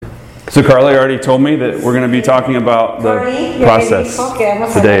So Carly already told me that we're going to be talking about the process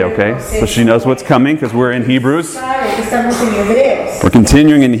today, okay? So she knows what's coming because we're in Hebrews. We're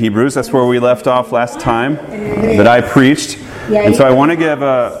continuing in Hebrews. That's where we left off last time that I preached. And so I want to give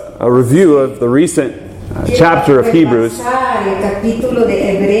a review of the recent chapter of Hebrews.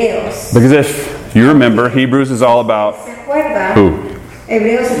 Because if you remember, Hebrews is all about who?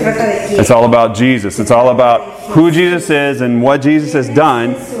 It's all about Jesus. It's all about who Jesus is and what Jesus has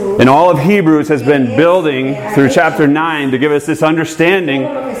done. And all of Hebrews has been building through chapter 9 to give us this understanding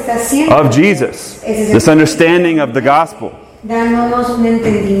of Jesus, this understanding of the gospel. But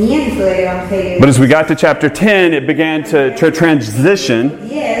as we got to chapter 10, it began to transition,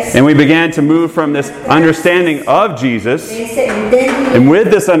 and we began to move from this understanding of Jesus. And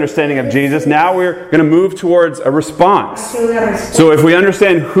with this understanding of Jesus, now we're going to move towards a response. So if we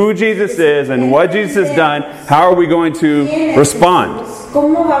understand who Jesus is and what Jesus has done, how are we going to respond?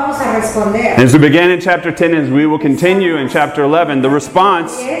 And as we began in chapter 10, as we will continue in chapter 11, the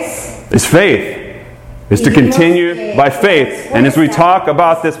response is faith. Is to continue by faith. And as we talk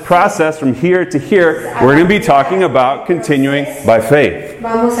about this process from here to here, we're going to be talking about continuing by faith.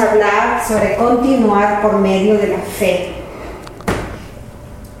 Vamos a hablar sobre continuar por medio de la fe.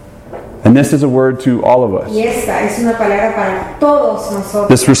 And this is a word to all of us. Y esta es una palabra para todos nosotros.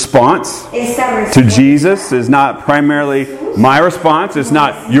 This response to Jesus is not primarily my response. It's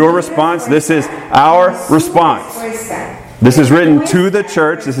not your response. This is our response. This is written to the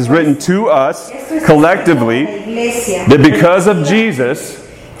church. This is written to us collectively. That because of Jesus,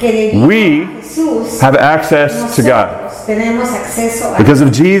 we have access to God. Because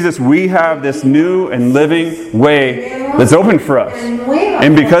of Jesus, we have this new and living way that's open for us.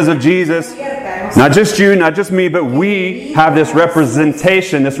 And because of Jesus, not just you, not just me, but we have this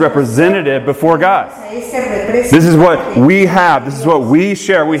representation, this representative before God. This is what we have. This is what we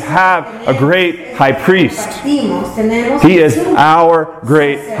share. We have a great high priest. He is our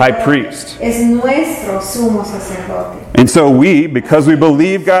great high priest. And so we, because we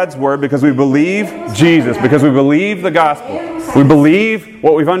believe God's word, because we believe Jesus, because we believe the gospel, we believe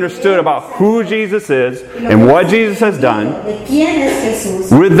what we've understood about who Jesus is and what Jesus has done,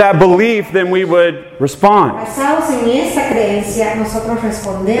 with that belief, then we would respond.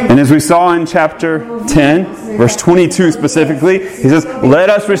 And as we saw in chapter 10, verse 22 specifically, he says, let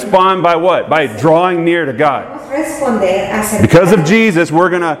us respond by what? By drawing near to God. Because of Jesus, we're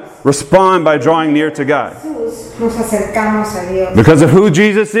going to respond by drawing near to God. Because of who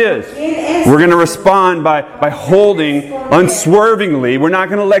Jesus is, we're going to respond by holding unswervingly. We're not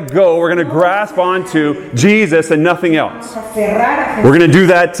going to let go. We're going to grasp onto Jesus and nothing else. We're going to do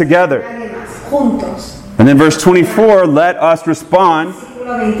that together. And then verse 24, let us respond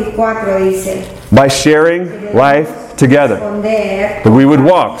by sharing life together. That we would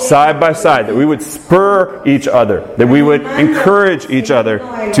walk side by side, that we would spur each other, that we would encourage each other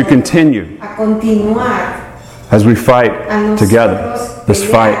to continue as we fight together this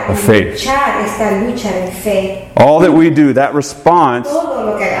fight of faith. All that we do, that response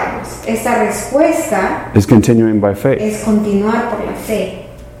is continuing by faith.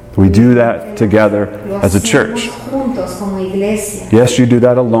 We do that together as a church. Yes, you do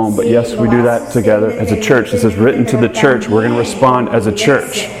that alone, but yes, we do that together as a church. This is written to the church. We're going to respond as a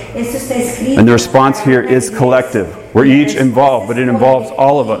church. And the response here is collective. We're each involved, but it involves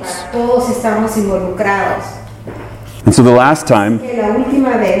all of us. And so the last time,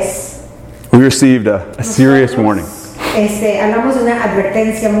 we received a serious warning. As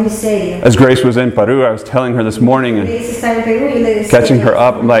Grace was in Peru, I was telling her this morning and catching her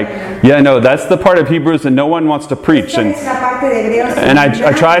up. I'm like, yeah, no, that's the part of Hebrews that no one wants to preach. And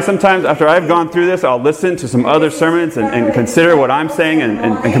I try sometimes, after I've gone through this, I'll listen to some other sermons and consider what I'm saying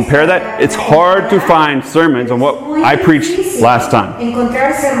and compare that. It's hard to find sermons on what I preached last time.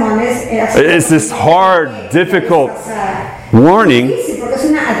 It's this hard, difficult warning,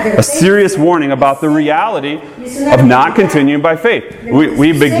 a serious warning about the reality of not continuing by faith.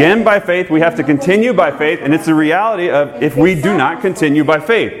 We begin by faith, we have to continue by faith, and it's the reality of if we do not continue by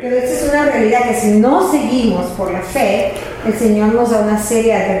faith.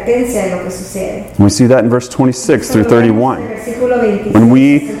 We see that in verse 26 through 31. When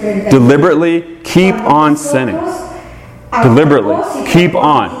we deliberately keep on sinning, deliberately keep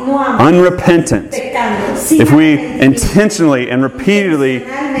on, unrepentant, if we intentionally and repeatedly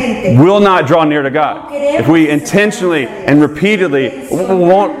will not draw near to God, if we intentionally and repeatedly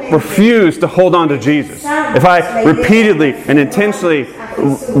won't refuse to hold on to Jesus, if I repeatedly and intentionally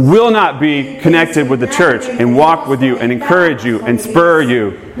will not be connected with the church and walk with you and encourage you and spur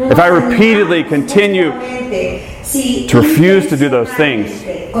you, if I repeatedly continue Si to refuse to do those things,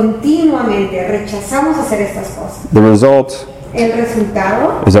 continuamente rechazamos hacer estas cosas, the result el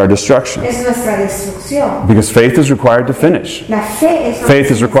resultado is our destruction. es nuestra destrucción. Because faith is required to finish. La fe es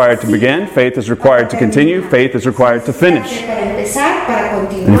Faith is required to begin. Faith is required to continue. Faith is required to finish. para empezar, para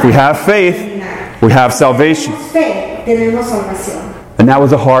continuar. And if we have faith, we have salvation. Fe, tenemos salvación. And that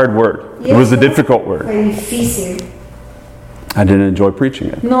was a hard word. It was a difficult word. Fue difícil. I didn't enjoy preaching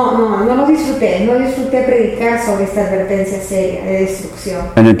it. No lo disfruté. No disfruté predicar sobre esta advertencia seria de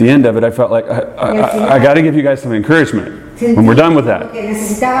destrucción. And at the end of it, I felt like I got to give you guys some encouragement when we're done with that. Porque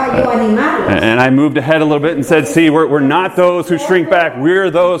necesitaba yo animarlos. And I moved ahead a little bit and said, see, we're not those who shrink back.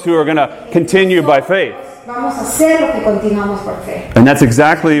 We're those who are going to continue by faith. Vamos a hacer lo que continuamos por fe. And that's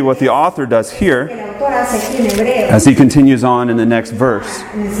exactly what the author does here El autor hace aquí en Hebreos, as he continues on in the next verse.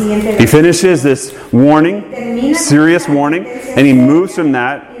 en el siguiente He finishes this warning, serious warning, and he moves from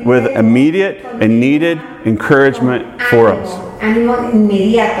that with immediate and needed encouragement for us. ánimo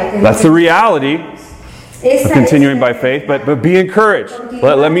inmediato. Que es That's lo the reality que- of continuing by faith, but be encouraged.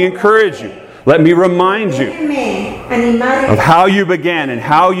 Let me encourage you. Let me remind you Déjenme animar of how you began and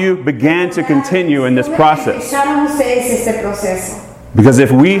how you began to continue in this process. Empezaron ustedes este proceso. Because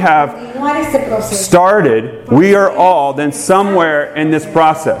if we have Continuar este proceso. started, we are all then somewhere in this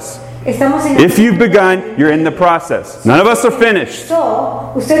process. Estamos en If you've begun, you're in the process. None of us are finished.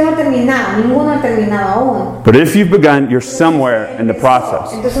 Usted no ha terminado, ninguno ha terminado aún. But if you've begun, you're somewhere in the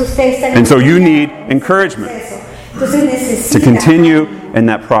process. Entonces usted está en And so you el need encouragement proceso. Entonces necesita to continue in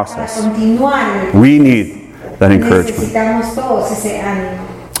that para process. continuar en el We need that encouragement. necesitamos todos ese ánimo.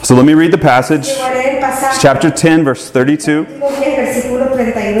 So let me read the passage. Voy a leer el pasaje, Chapter 10, verse 32 capítulo 10, versículo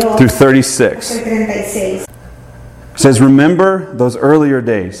 32 through 36. al 36. It says, remember those earlier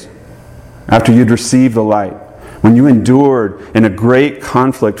days after you'd received the light, when you endured in a great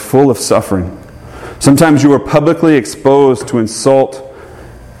conflict full of suffering. Sometimes you were publicly exposed to insult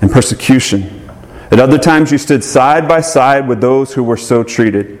and persecution. At other times you stood side by side with those who were so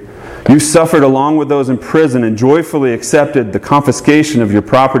treated. You suffered along with those in prison and joyfully accepted the confiscation of your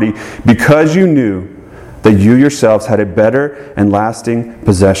property because you knew that you yourselves had a better and lasting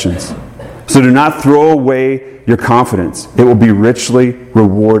possessions. So do not throw away your confidence. It will be richly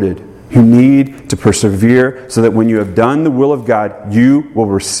rewarded. You need to persevere so that when you have done the will of God, you will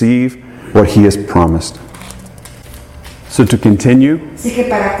receive what He has promised. So to continue Así que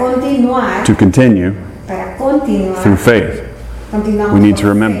para continuar through faith, continuamos we need con to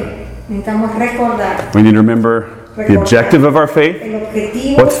remember. fe. Necesitamos recordar We need to remember the objective of our faith. el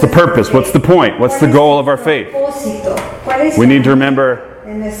objetivo. What's the purpose? What's the point? What's the goal of our faith? We need to remember,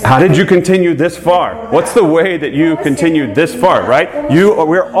 how did you continue this far? What's the way that you continued this far, right?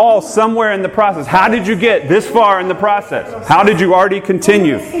 We're all somewhere in the process. How did you get this far in the process? How did you already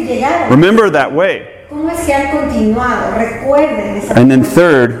continue? Remember that way. ¿Cómo es que han continuado? Recuerden esa And then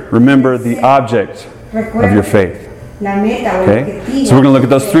third, remember the object of your faith. la meta o el Okay? objetivo. So we're going to look at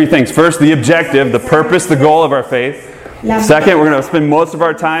those three things. First, the objective, the purpose, the goal of our faith. Second, we're going to spend most of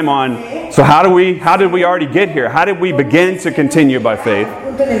our time on, so how did we already get here? How did we begin to continue by faith?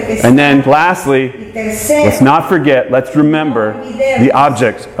 And then lastly, let's not forget, let's remember the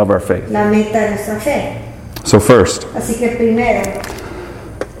object of our faith. La meta de nuestra fe. So first, Así que primero,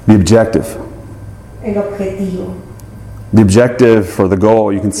 the objective. el objetivo. The objective or the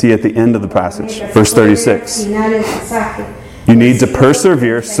goal, you can see at the end of the passage, verse 36. Final del pasaje. You need to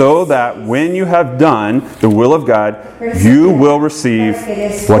persevere so that when you have done the will of God, you will receive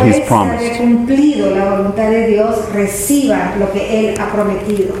what He's promised. Cumplido la voluntad de Dios, reciba lo que Él ha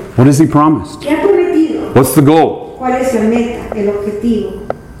prometido. What has He promised? ¿Qué ha prometido? What's the goal? ¿Cuál es la meta, el objetivo?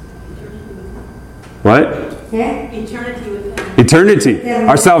 What? Eternity with Him. Eternity.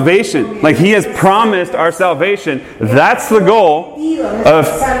 Our salvation. Like He has promised our salvation. That's the goal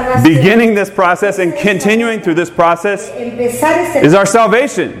of beginning this process and continuing through this process is our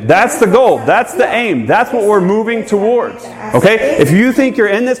salvation. That's the goal. That's the aim. That's what we're moving towards. Okay? If you think you're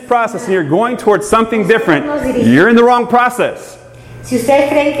in this process and you're going towards something different, you're in the wrong process. Si ustedes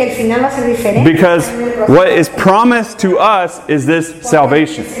creen que el final va a ser diferente, Because what is promised to us is this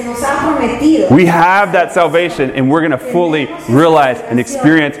salvation. se nos ha prometido. We have that salvation and we're going to fully realize and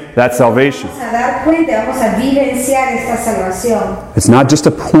experience that salvation. Vamos a dar cuenta, vamos a vivenciar esta salvación. It's not just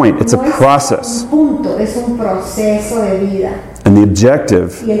a point, it's a No es process. un punto, es un proceso de vida. And the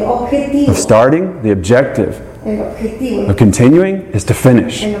objective Y el objetivo, of starting, the objective of continuing is to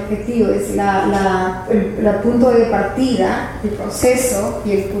finish. el objetivo es el punto de partida, el proceso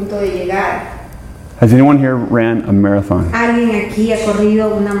y el punto de llegar. Has anyone here ran a marathon? ¿Alguien aquí ha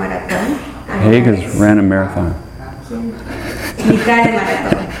corrido una maratón? Haig has ran a marathon. Mitad de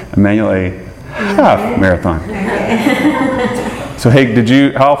maratón. Emmanuel A. half marathon. So,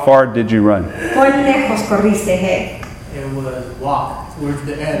 hey, how far did you run? ¿Cuán lejos corriste, Hey? It was walk towards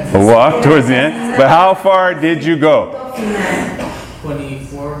the end. A walk towards the end. But how far did you go?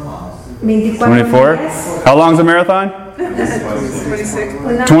 24 miles. 24? How long's a marathon?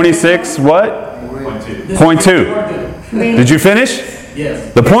 26 what? 0.2. Did you finish?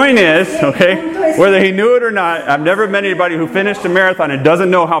 Yes. The point is, okay, whether he knew it or not, I've never met anybody who finished a marathon and doesn't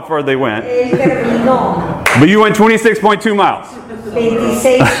know how far they went. But you went 26.2 miles.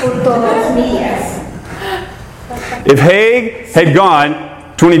 26.2 millas. If Haig had gone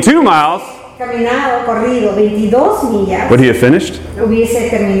 22 miles, corrido 22 millas, would he have finished? Hubiese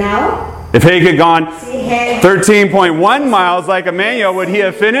terminado. If Haig had gone 13.1 miles like Emmanuel, would he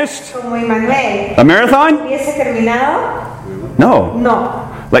have finished Como Emmanuel, a marathon? ¿hubiese terminado? No. No.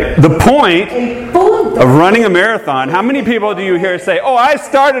 Like the point El punto. of running a marathon, how many people do you hear say, oh, I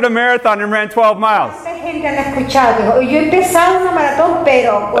started a marathon and ran 12 miles? ¿Cuánta gente han escuchado que dijo, yo he empezado una maratón,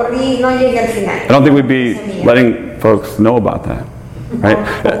 pero corrí, no llegué al final? I don't think we'd be letting folks know about that. Right?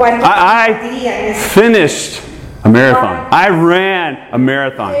 I finished a marathon. I ran a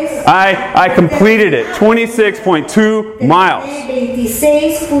marathon. I completed it, 26.2 miles.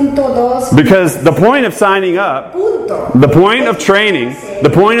 26.2 Because the point of signing up, the point of training, the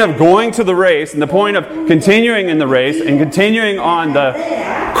point of going to the race, and the point of continuing in the race and continuing on the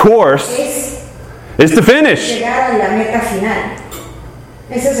course is to finish. llegar a la meta final.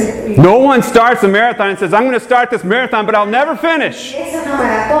 Ese es el No one starts a marathon and says, I'm going to start this marathon, but I'll never finish. Es una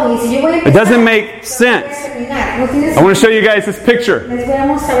maratón, y si yo voy a It empezar, doesn't make sense. voy a terminar. No tiene I want to show you guys this picture. Les voy a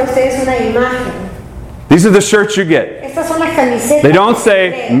mostrar a ustedes una imagen. These are the shirts you get. Estas son las camisetas. They don't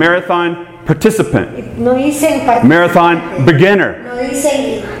say marathon participant, No dicen marathon beginner. No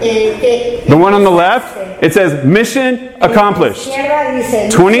dicen que The one on the left, it says mission accomplished. izquierda dice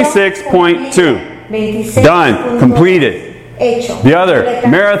 26.2. 26. Done, completed. Hecho. The other,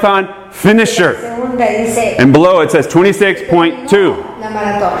 marathon finisher. Segunda dice And below it says 26.2. la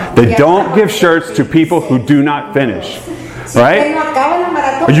maratón. They don't give shirts to people who do not finish. Usted Right? no acaba la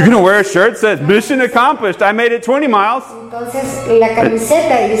maratón. Are you going to wear a shirt that says mission accomplished? I made it 20 miles. Entonces la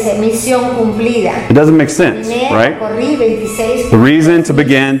camiseta dice misión cumplida. It doesn't make sense, Primero right? corrí 26. The reason to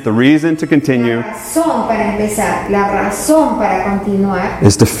begin, the reason to continue La razón para empezar, la razón para continuar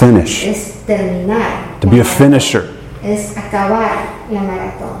is to finish, es terminar. to be a finisher. Es acabar la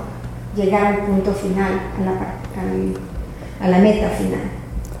maratón, llegar al punto final, a la meta final.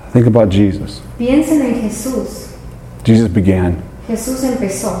 Think about Jesus. Piensen en Jesús. Jesus began Jesús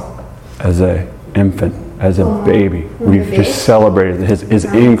empezó. as an infant, as a baby. We've just celebrated his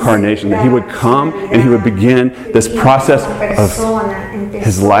incarnation, that he would come and he would begin this process of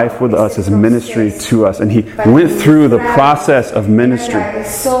his life with us, his ministry to us. And he went through the process of ministry,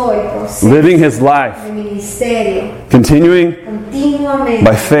 living his life, continuing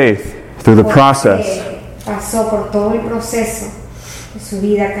by faith through the process. Pasó por todo el proceso de su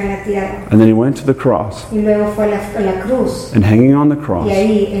vida acá en la tierra. And then he went to the cross. Y luego fue a la cruz. And hanging on the cross, Y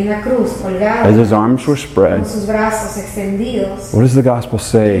ahí en la cruz, colgado, as his arms were con spread, sus brazos extendidos, what does the gospel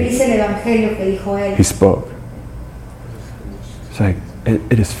say dice el evangelio que dijo él. he spoke? It's like,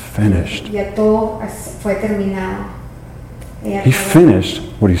 it is finished. Ya todo fue terminado. Ella He finished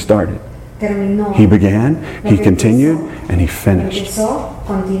what he started. terminó. He began, he continued, and he finished. Empezó,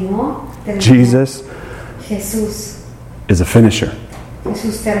 continuó, terminó. Jesus Jesús. is a finisher.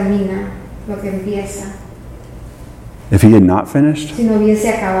 Jesús termina lo que empieza. If he had not finished Si no hubiese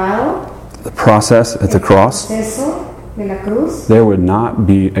acabado the process at the el cross, proceso de la cruz, there would not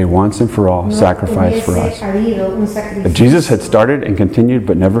be a once and for all no sacrifice for hubiese us. habido un sacrificio. If Jesus had started and continued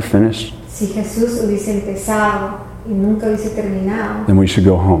but never finished, Si Jesús hubiese empezado y nunca hubiese terminado, then we should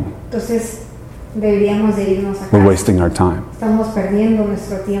go home. entonces deberíamos de irnos a We're casa. wasting our time. Estamos perdiendo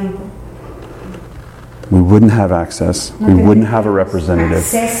nuestro tiempo. We wouldn't have access. No We wouldn't have a tendríamos representative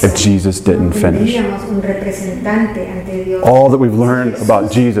acceso. if Jesus didn't No finish. tendríamos un representante ante Dios. All that we've learned Si Jesús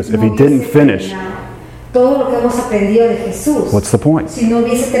about Jesus, if no he didn't hubiese finish, terminado, todo lo que hemos aprendido de Jesús, what's the point? si no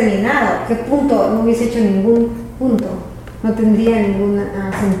hubiese terminado, ¿qué punto? No hubiese hecho ningún punto, no tendría ningún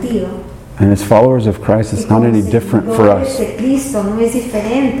sentido. And as followers of Christ, it's not any different for us. De Cristo no es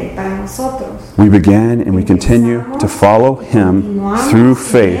diferente para nosotros. We began and we continue to follow him Continuamos through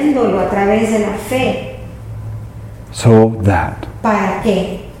faith siguiéndolo a través de la fe. so that ¿Para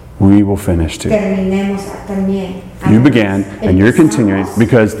qué? we will finish too. Terminemos también. You began and you're continuing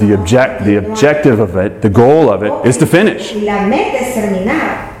because the objective of it, the goal of it, is to finish. Y la meta es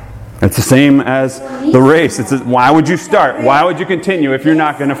terminar. It's the same as the race. Why would you start? Why would you continue if you're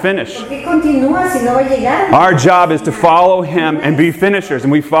not going to finish? ¿Por qué continúa si no va a llegar? Our job is to follow Him and be finishers.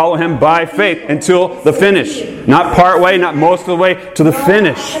 And we follow Him by faith until the finish. Not part way, not most of the way, to the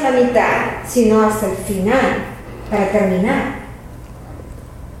finish. No hasta la mitad, sino hasta el final, para terminar.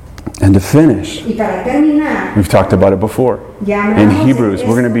 And to finish, Y para terminar, we've talked about it before. ya In hablamos Hebrews, de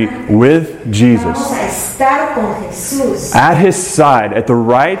we're going to esto. be with Jesus. Vamos a estar con Jesús. At His side, at the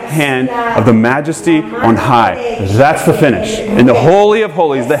right hand of the Majesty on high. That's the finish. In the Holy of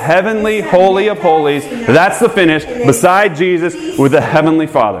Holies, the heavenly Holy of Holies, that's the finish. Beside Jesus, with the Heavenly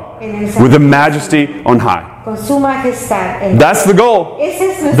Father, with the Majesty on high. Con su majestad. That's the goal. Esa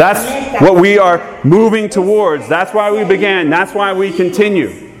es nuestra That's meta. what we are moving towards. That's why we began. That's why we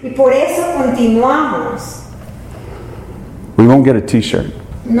continue. Y por eso continuamos. We won't get a t-shirt.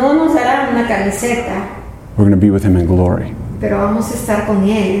 No nos darán una camiseta, We're going to be with Him in glory. pero vamos a estar con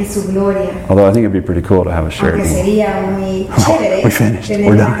Él en su gloria. Although I think it'd be pretty cool to have a shirt. Aunque sería muy chévere We finished. tener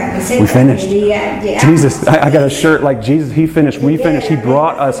We're una done. camiseta We finished. que diga, "Llegamos". Jesus, I got a shirt like Jesus. He finished. We finished. He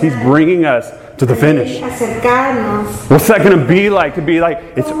brought us. He's bringing us to the finish. Acercarnos. What's that going to be like? To be like,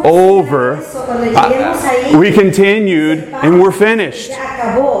 it's over. Cuando lleguemos ahí, We continued and we're finished. ya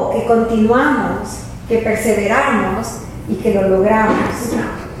acabó, que continuamos, que perseveramos y que lo logramos.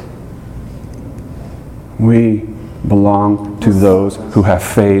 We belong to those who have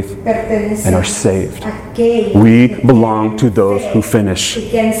faith and are Pertenecemos saved. a aquellos We que belong to tienen those fe who finish. y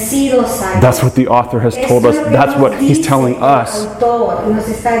que han sido salvos. That's what the author has told us. That's what he's telling us.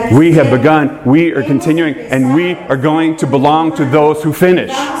 We have begun, we are continuing, and we are going to belong to those who finish.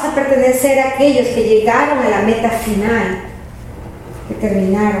 Vamos a pertenecer a aquellos que llegaron a la meta final, que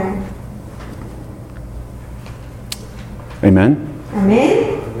terminaron. Amen?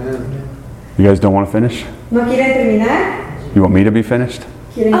 Amén. You guys don't want to finish? ¿No quieren terminar? You want me to be finished?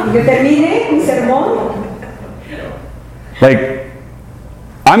 ¿Quieren que yo termine mi sermón? Like,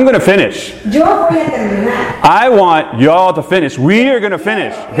 I'm going to finish. Yo voy a terminar. I want y'all to finish. We are going to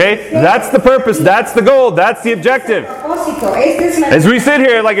finish. Okay? That's the purpose. That's the goal. That's the objective. Propósito. Esta es la. As we sit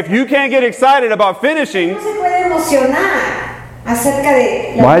here, like, if you can't get excited about finishing, No se puede emocionar acerca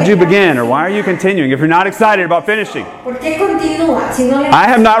de. la why did you meta. begin or why are you continuing if you're not excited about finishing? ¿Por qué continúa? Si no le. I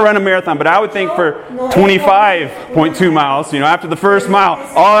have not run a marathon, but I would think for 25.2 miles, after the first mile,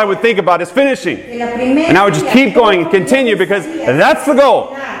 all I would think about is finishing. En la primera, And I would just keep going and continue because that's the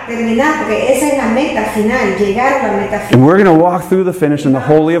goal. Terminar, porque esa es la meta final, llegar a la meta final. And we're going to walk through the finish in the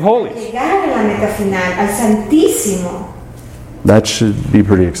Holy of Holies. Llegar a la meta final, al Santísimo. That should be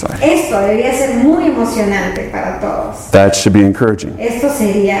pretty exciting. Esto debería ser muy emocionante para todos. That should be encouraging. Esto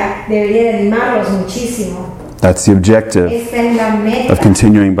debería animarlos muchísimo. That's the objective Esta es la meta, of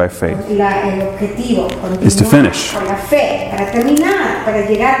continuing by faith. el objetivo, Is to continuar finish. con la fe, para terminar, para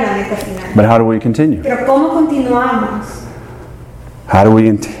llegar a la meta final. But how do we continue? Pero ¿cómo continuamos? How do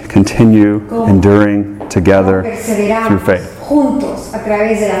we continue enduring together through Perseveramos faith? juntos a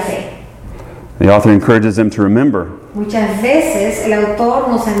través de la fe. The author encourages them to remember. Muchas veces el autor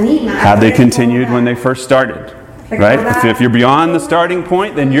nos anima. Had they continued when they first started? Right? If you're beyond the starting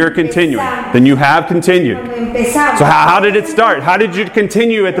point, then you're continuing. Then you have continued. So how did it start? How did you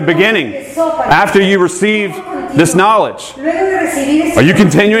continue at the beginning after you received this knowledge? Are you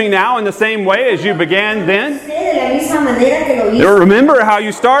continuing now in the same way as you began then? Remember how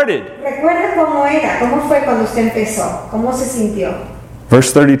you started. Recuerda cómo era, cómo fue cuando usted empezó, cómo se sintió.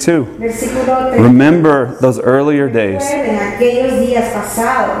 Verse 32. Versículo 3. Remember those earlier days. Recuerden aquellos días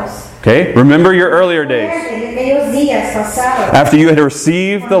pasados. Okay? Remember your earlier days. Recuerden aquellos días pasados. After you had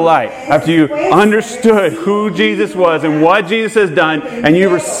received the light, after you understood who Jesus was and what Jesus has done, and you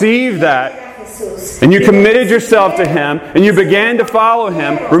received that, and you committed yourself to Him, and you began to follow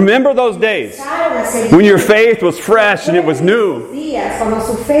Him, remember those days when your faith was fresh and it was new. Días cuando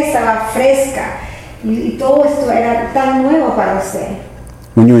su fe estaba fresca y todo esto era tan nuevo para usted.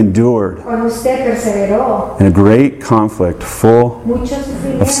 When you endured Cuando usted perseveró, in a great conflict full mucho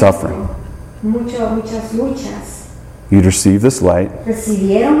sufrimiento, of suffering. muchas luchas. You'd received this light,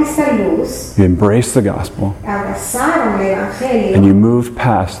 Recibieron esta luz, you embraced the gospel, abrazaron el evangelio and you moved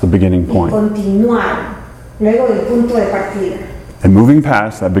past the beginning y point. continuaron luego del punto de partida. And moving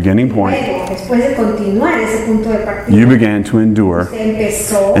past that beginning point, Luego, después de continuar ese punto de partida, you began to endure usted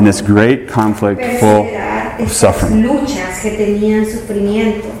empezó in this great conflict a full perseverar of estas suffering. luchas que tenían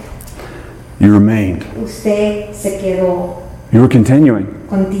sufrimiento. You remained. Usted se quedó, You were continuing.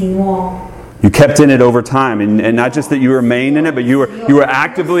 continuó. You kept in it over time, and not just that you remained in it, but you were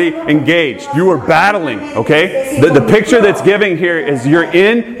actively engaged. You were battling, okay? The picture that's giving here is you're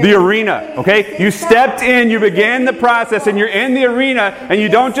in the arena, okay? You stepped in, you began the process, and you're in the arena, and you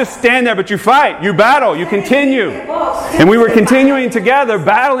don't just stand there, but you fight, you battle, you continue. And we were continuing together,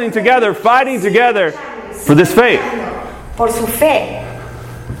 battling together, fighting together for this faith. Por su fe.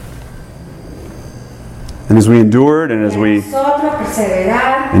 And as we endured and as we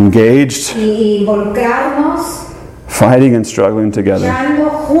engaged, fighting and struggling together,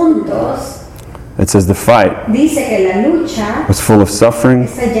 it says the fight was full of suffering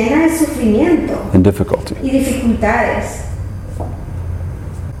and difficulty.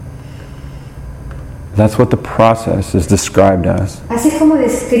 That's what the process is described as. Así es como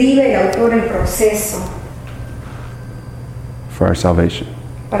describe el autor el proceso For our salvation.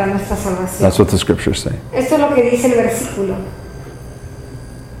 para nuestra salvación. That's what the scriptures say. Esto es lo que dice el versículo.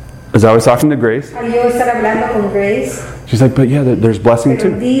 As I was talking to Grace, Al yo estar hablando con Grace, she's like, but yeah, there's blessing pero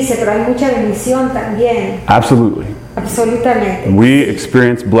too. dice, pero hay mucha bendición también. Absolutely. Absolutamente. We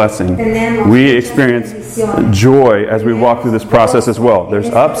experience blessing. We experience joy as we walk through this process as well. There's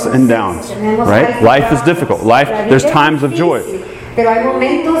ups and downs, right? Life is difficult. There's times of joy.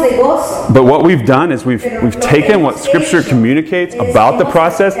 But what we've done is we've taken what Scripture communicates about the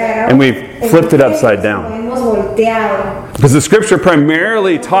process and we've flipped it upside down. Because the Scripture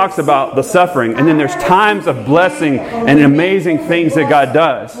primarily talks about the suffering, and then there's times of blessing and amazing things that God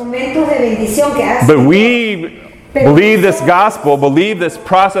does. But we believe this gospel, believe this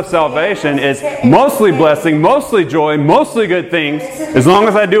process of salvation is mostly blessing, mostly joy, mostly good things, as long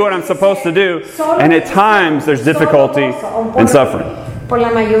as I do what I'm supposed to do. And at times there's difficulty and suffering.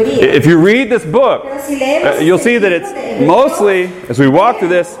 If you read this book, you'll see that it's mostly, as we walk through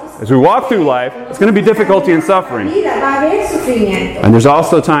this, as we walk through life, it's going to be difficulty and suffering. And there's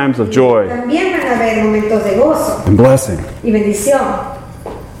also times of joy and blessing.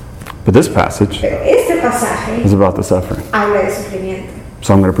 But this passage is about the suffering.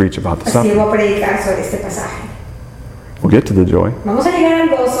 So I'm going to preach about the suffering. We'll get to the joy, but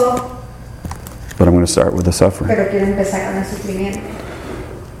I'm going to start with the suffering.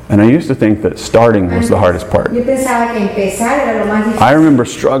 And I used to think that starting was the hardest part. I remember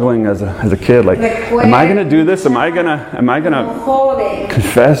struggling as a kid, like, am I going to do this? Am I going to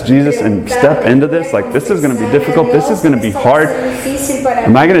confess Jesus and step into this? Like, this is going to be difficult. This is going to be hard.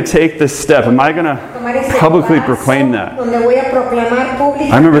 Am I going to take this step? Am I going to publicly proclaim that?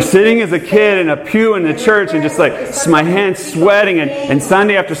 I remember sitting as a kid in a pew in the church and just like my hands sweating and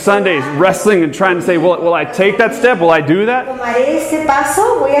Sunday after Sunday wrestling and trying to say, will I take that step? Will I do that?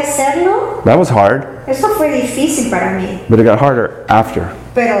 That was hard. But it got harder after.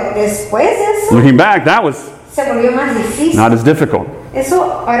 Looking back, that was not as difficult.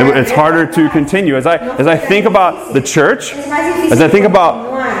 It's harder to continue. As I think about the church, as I think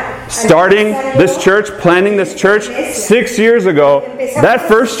about starting this church, planning this church 6 years ago, that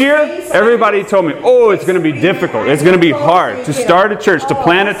first year, everybody told me, oh, it's going to be difficult. It's going to be hard to start a church, to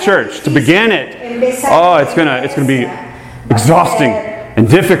plan a church, to begin it. Oh, it's going to be exhausting and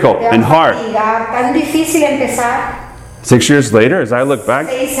difficult and hard. 6 years later, as I look back,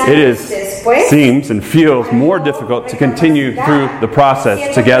 it seems and feels more difficult to continue through the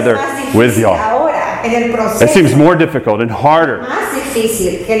process together with y'all. It seems more difficult and harder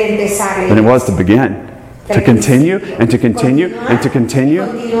than it was to begin. To continue and to continue and to continue,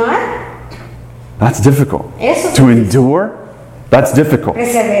 that's difficult. To endure, that's difficult.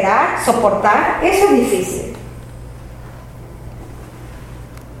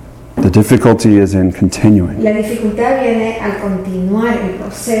 The difficulty is in continuing. La dificultad viene al continuar el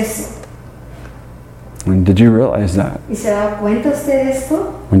proceso. And did you realize that? ¿Y se da cuenta usted de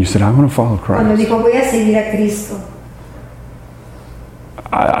esto? When you said, I want to follow Cuando Christ. dijo, voy a seguir a Cristo.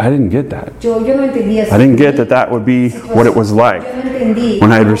 I didn't get that. Yo no entendía eso. I didn't get that would be what it was like Yo no entendí.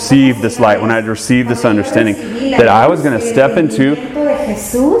 when I had received this light, when I had received this understanding, that I was going to step into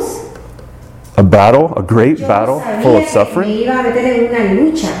a battle, a great battle full of suffering.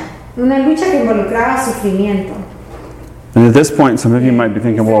 Una lucha que involucraba sufrimiento. And at this point, some of you might be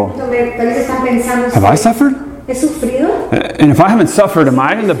thinking, well, have I suffered? ¿He sufrido? And if I haven't suffered, am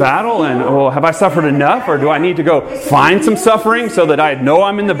I in the battle? And well, have I suffered enough? Or do I need to go find some suffering so that I know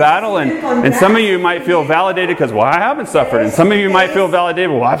I'm in the battle? And some of you might feel validated because, well, I haven't suffered. And some of you might feel validated,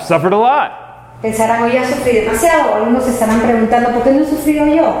 well, I've suffered a lot. Pensarán, oye, sufrí demasiado. Algunos se estarán preguntando, ¿por qué no he sufrido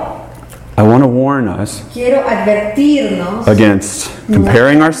yo? I want to warn us Quiero advertirnos against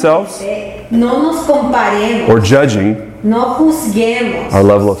comparing ourselves no nos comparemos, or judging no juzguemos our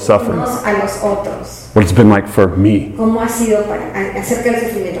level of suffering. unos a los otros. what it's been like for me, cómo ha sido acerca del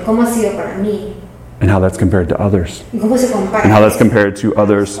sufrimiento, cómo ha sido para mí, and how that's compared to others, y cómo se compara and how that's compared to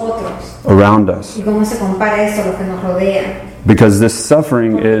others otros, around us. y cómo se compara esto a lo que nos rodea. Because this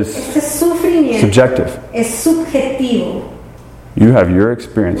suffering is Este sufrimiento subjective. es subjetivo. You have your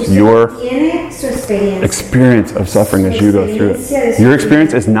experience, Usted your tiene su experiencia. experience of suffering as you go through it. Your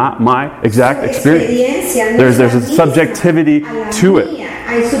experience is not my exact experience. There's a subjectivity to it.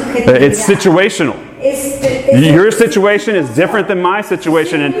 It's situational. Your situation is different than my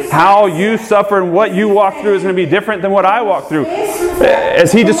situation, and how you suffer and what you walk through is going to be different than what I walk through.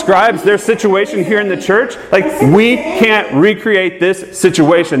 As he describes their situation here in the church, like, we can't recreate this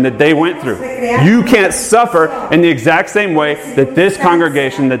situation that they went through. You can't suffer in the exact same way that this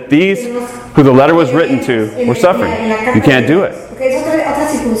congregation, that these who the letter was written to, were suffering. You can't do it. Es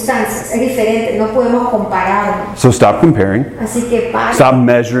otras circunstancias, es diferente, no podemos compararnos. So stop comparing. Así que Stop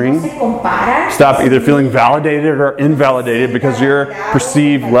measuring. no se compara. Stop either feeling validated or invalidated because of your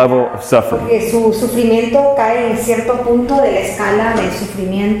perceived level of suffering. Porque su sufrimiento cae en cierto punto de la escala del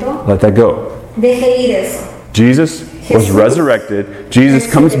sufrimiento. Let that go. Deje ir eso. Jesus was resurrected. Jesus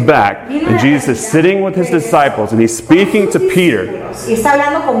comes back, and Jesus is sitting with his disciples, and he's speaking to Peter. Y está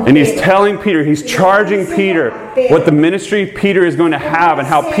hablando con And he's Pedro. telling Peter, he's charging Peter what the ministry Peter is going to have and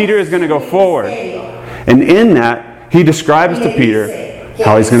how Peter is going to go forward. And in that, he describes to Peter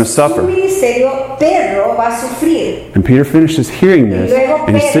how he's going to Su suffer. ministerio, Pedro va a sufrir. And Peter finishes hearing this,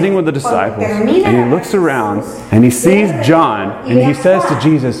 and he's sitting with the disciples, and he looks around, and he sees John, and he says to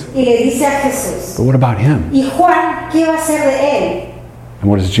Jesus, Y le dice a Jesús, "But what about him?" ¿y Juan qué va a hacer de él? And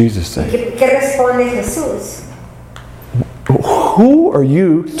what does Jesus say? ¿Qué responde Jesús? Who are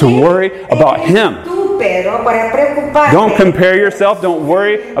you to worry about him? Tú, Pedro, para preocuparte. Don't compare yourself. Don't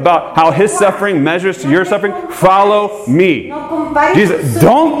worry about how his suffering measures to your suffering. Follow me. No compares Jesus, tu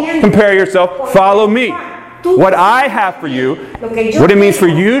don't sufrimiento. compare yourself. Follow me. What I have for you, what it means for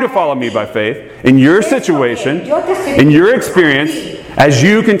you to follow me by faith, in your situation, in your experience, as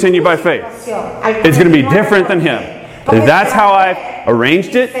you continue by faith. It's going to be different than him. If that's how I've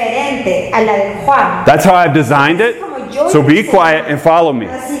arranged it, Diferente a la de Juan. that's how I've designed it, so be quiet and follow me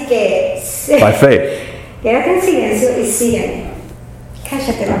Así que by faith. quédate en silencio y sígueme.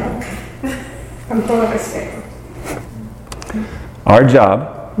 Cállate la boca. Con todo respeto. Our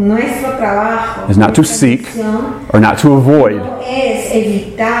job Nuestro trabajo is not to seek or not to avoid no es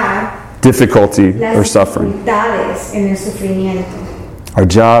evitar difficulty las or suffering. dificultades en el sufrimiento. Our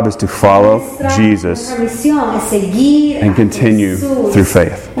job is to follow Nuestra Jesus misión es seguir and a continue Jesús through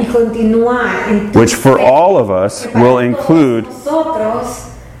faith, y continuar en which for fe. all of us Que para will todos include nosotros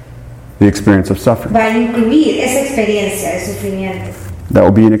the experience of suffering. va a incluir esa experiencia de sufrimiento. That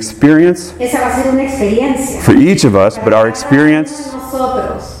will be an experience Esa va a ser una experiencia. for each of us, but our Para experience cada uno de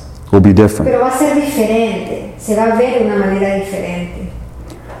nosotros, will be different. pero va a ser diferente. Se va a ver de una manera diferente.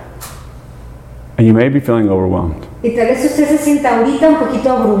 And you may be feeling overwhelmed. Y tal vez usted se sienta ahorita un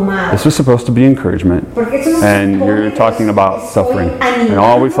poquito abrumado. This was supposed to be encouragement, Porque esto no se and supone you're que talking about estoy suffering, and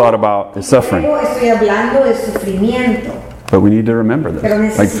all we thought about is suffering. Luego estoy hablando de sufrimiento. But we need to remember Pero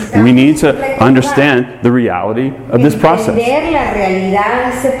this. necesitamos Like, we need to recordar understand the reality of this process. Entender la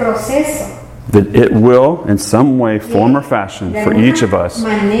realidad de este proceso. That it will, in some way, form or fashion, for each of us,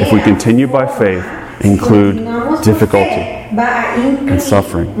 if we continue by faith, include difficulty. Va a incluir and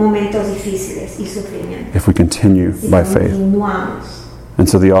suffering. momentos difíciles y sufrimiento. if we continue Si by faith. continuamos. And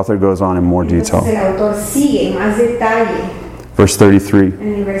so the author goes on in more Entonces detail. el autor sigue en más detalle Verse 33.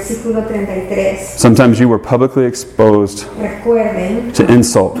 en el versículo 33. Sometimes you were publicly exposed Recuerden, to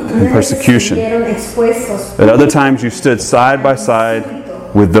insult and unas veces persecution. estuvieron expuestos At other times you stood side by side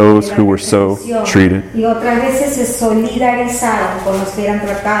with those who were so treated. y otras veces se solidarizaron con los que eran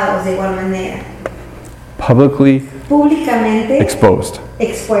tratados de igual manera. Publicly Públicamente exposed.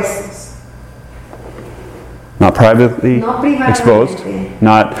 expuestos. Not privately No privadamente. exposed.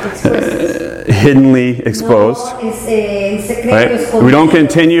 Not hiddenly exposed. No es, en secreto Right? escondido. We don't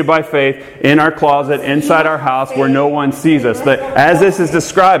continue by faith in our closet, inside our house, where no one sees us. But as this is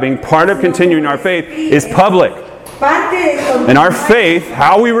describing, part of continuing our faith is public. Parte de And our faith,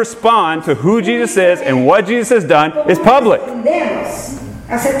 how we respond to who Jesus is and what Jesus has done, is public. respondemos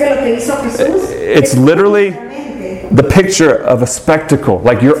acerca de lo que hizo Jesús. It's literally the picture of a spectacle,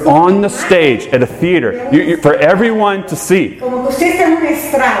 like you're on the stage at a theater for everyone to see, Como que usted está en un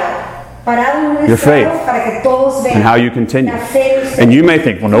estrado, parado en un Your estrado faith para que todos vean and how you continue. la fe de usted. And you may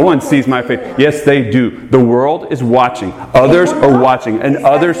think, well, no one sees my faith. Yes, they do. The world is watching. Others are watching, and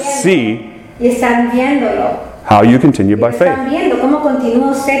others see Y están viéndolo. how you continue by Están faith. viendo cómo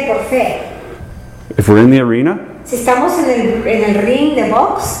continúa usted por fe. If we're in the arena, Si estamos en el ring de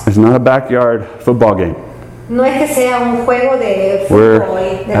box, it's not a backyard football game. no es que sea un juego de We're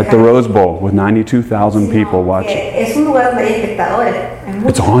fútbol. at the Rose Bowl with 92,000 people watching. Es un lugar donde hay espectadores. Hay muchos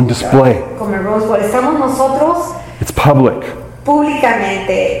It's on display. espectadores, como el Rose Bowl. Estamos nosotros It's public.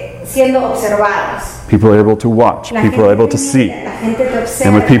 públicamente siendo observados. People are able to watch. La People are gente able to te see. mira, la gente te observa.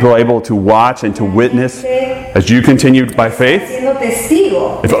 And with people able to watch and to witness as you continue by faith, Siendo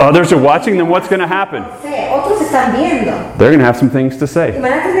testigo. if others are watching, then what's going to happen? Fe. Otros están viendo. They're going to have some things to Y say.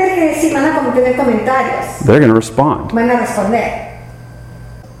 van a tener que decir, van a tener comentarios. They're going to respond. Van a responder.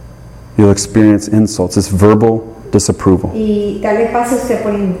 You'll experience insults. It's verbal disapproval. Y tal vez pase usted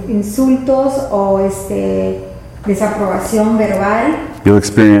por insultos o desaprobación verbal. You'll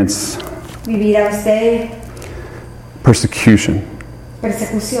experience Vivirá usted persecution,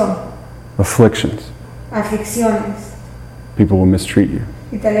 persecución, afflictions. aflicciones. People will mistreat you.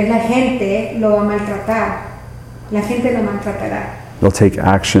 Y tal vez la gente lo va a maltratar. La gente lo maltratará. They'll take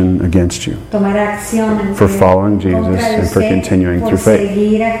action against you. Tomará acción For following Jesus contra de and for usted continuing por through faith.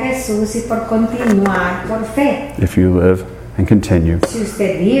 seguir a Jesús y por continuar por fe. If you live and continue, Si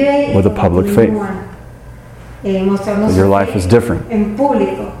usted vive y With a public continúa, mostrando that su your fe life is different en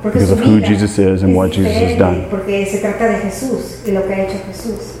público, porque because su of who vida Jesus is and es what Jesus has diferente, done. porque se trata de Jesús y lo que ha hecho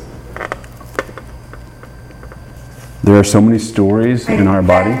Jesús. There are so many stories Hay in our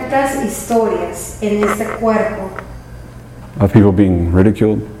body tantas historias en este cuerpo of people being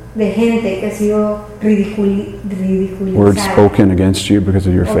ridiculed, de gente que ha sido words ridiculizada. spoken against you because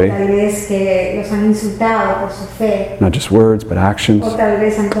of your O faith. tal vez que los han insultado por su fe. Not just words, but actions O tal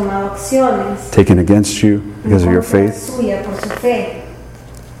vez han tomado acciones taken against you because of en your contra faith. suya por su fe.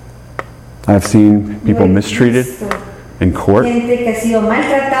 I've seen people Yo he mistreated visto in court, gente que ha sido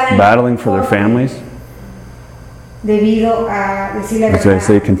maltratada en battling for their corte families, debido a decirle la because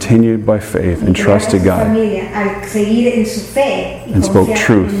they verdad. continued by faith and Y crear a trusted su God familia, al seguir en su fe y and spoke confiar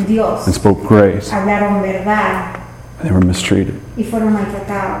truth en Dios, and spoke grace. hablaron verdad They were mistreated. y fueron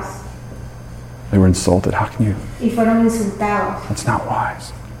maltratados They were insulted. How can you? y fueron insultados. That's not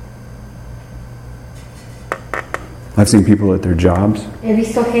wise. I've seen people at their jobs He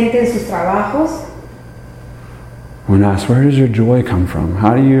visto gente en sus trabajos when asked, where does your joy come from?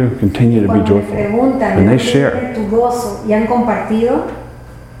 How do you continue to be cuando le joyful? preguntan And ¿de they dónde share. viene tu gozo? Y han compartido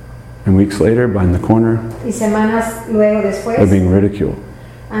And weeks later, behind the corner, y semanas luego después they're being ridiculed.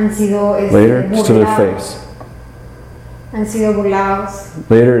 han sido Later, it's to their burlados. face. Han sido burlados,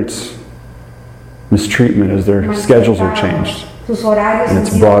 Later, it's mistreatment as their schedules are changed sus horarios And han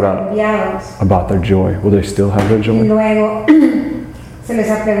it's sido brought up. cambiados. about their joy. Will they still have their Y joy? luego se les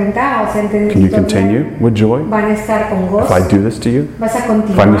ha preguntado, ¿se entiende? Can you continue with joy ¿Van a estar con if gozo? I do this to you? ¿Vas a If I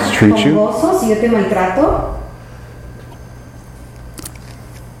continuar mistreat con you? gozo si yo te maltrato?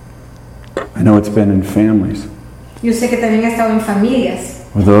 I know it's been in families Yo sé que también he estado en familias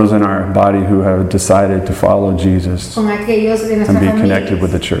with those in our body who have decided to follow Jesus con aquellos de and nuestra be familia connected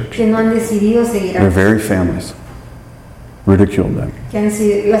with the church. que no han decidido seguir a Their very families ridiculed them. que han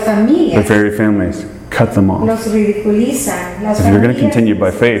sido las Their familias very families cut them off. los ridiculizan, las If you're going familias to continue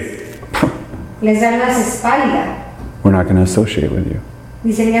by faith, les dan las espaldas, we're not going to associate with you.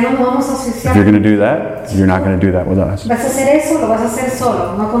 dicen ya no nos vamos a If you're asociar, going to do that, you're not going to do that with us. vas a hacer eso, lo vas a hacer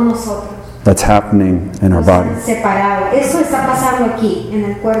solo, no con nosotros. That's happening in our Nos body. han separado. Eso está pasando aquí en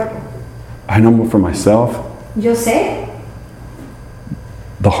el cuerpo. I know for myself, Yo sé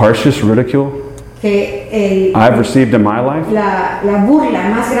the harshest ridicule que I've received in my life la burla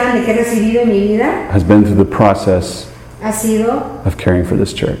más grande que he recibido en mi vida has been through the process ha sido of caring for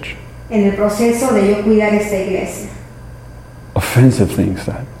this church. en el proceso de yo cuidar esta iglesia. Offensive things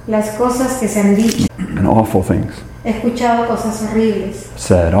that, Las cosas que se han dicho. and awful things He escuchado cosas horribles,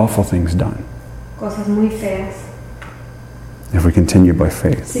 said, awful things done. cosas muy feas. If we continue by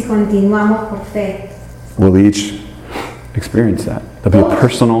faith, Si continuamos por fe, we'll each experience that. There'll be a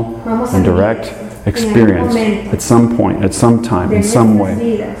personal and direct experience at some point, at some time, de in some nuestras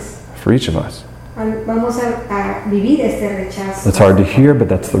way vidas, for each of us. vamos a vivir este rechazo. That's hard to hear, but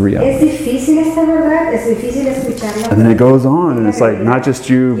that's the Es reality. difícil esta verdad, es difícil escucharla. And then it goes on, and it's like not just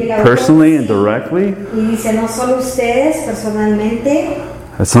you personally and directly. Y dice, no solo ustedes personalmente,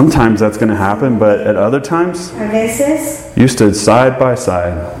 Sometimes that's going to happen, but at other times, a veces you stood side by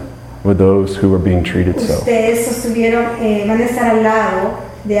side with those who were being treated so. ustedes estuvieron, van a estar al lado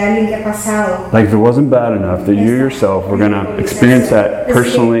de alguien que ha pasado. Like if it wasn't bad enough that you yourself were going to experience that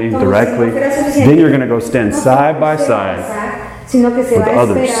personally, directly, then you're going to go stand side by side sino que se with va a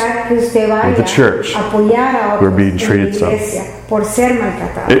others, esperar que usted vaya with the church a apoyar a who are otros being en la treated so. iglesia por ser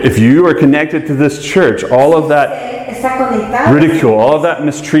maltratados. If you are connected to this church, all of that está conectado. ridicule, all of that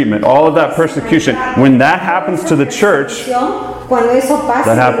mistreatment, all of that persecution, when that happens to the church, Cuando eso pasa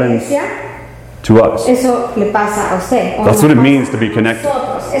that en la happens iglesia, to us. eso le pasa a usted. o That's nos what it pasa means to be a connected.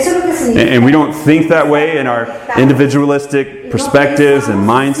 nosotros. Eso es lo que significa. And we don't think that way in our individualistic perspectives and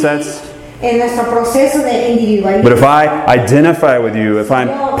mindsets. En nuestro proceso de individualismo. But if I identify with you, if I'm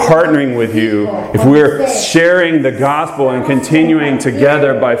partnering with you, if we're sharing the gospel and continuing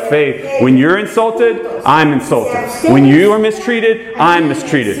together by faith, when you're insulted, I'm insulted. When you are mistreated, I'm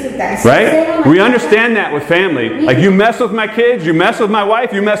mistreated. Right? We understand that with family. Like, you mess with my kids, you mess with my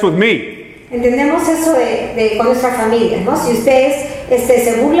wife, you mess with me. Entendemos eso con nuestra familia, ¿no? Si ustedes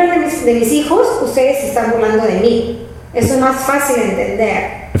se burlan de mis hijos, ustedes se están burlando de mí. Eso es más fácil de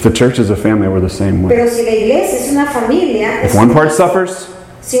entender. If the church is a family, we're the same way. Pero si la iglesia es una familia, If one part suffers,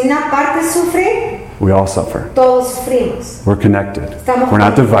 si una parte sufre, we all suffer. todos sufrimos. We're connected. Estamos We're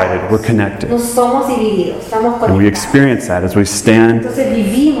not divided, conectados. we're connected. No somos divididos, estamos And we conectados. experience that as we stand Entonces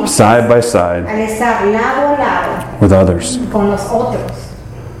vivimos side by side al estar lado a lado with others. con los otros.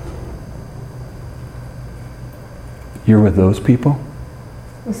 You're with those people?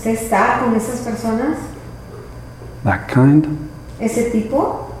 ¿Usted está con esas personas? That kind? ¿Ese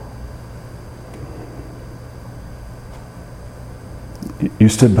tipo? You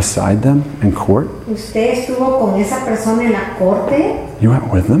stood beside them in court? ¿Usted estuvo con esa persona en la corte? You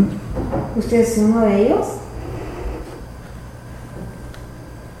went with them? ¿Usted es uno de ellos?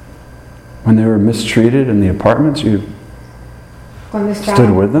 When they were mistreated in the apartments, you Cuando stood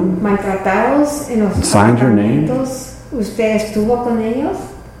estaban with them? maltratados en los And signed your name? apartamentos, ¿usted estuvo con ellos?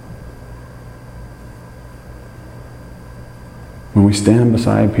 When we stand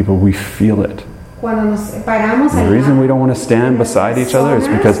beside people, we feel it. Cuando nos paramos The al reason we lado, don't want to stand beside each other is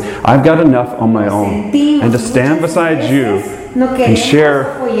because I've got enough on my own. And to stand beside you no and queremos share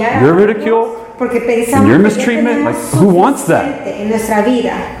apoyar a your otros ridicule porque pensamos and your que ya mistreatment, tenemos like, who wants that? suficiente en nuestra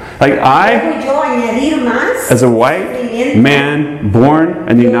vida. Like, I, Debo yo añadir más as a white man born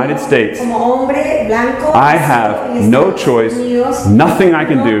in the United States, como hombre blanco I en have no Estados choice, Unidos, nothing I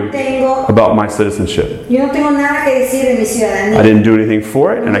can no do tengo- about my citizenship. Yo no tengo nada que decir de mi ciudadanía. I didn't do anything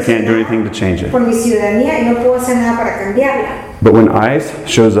for it, and I can't do anything to change it. Por mi ciudadanía y no puedo hacer nada para cambiarla. But when ICE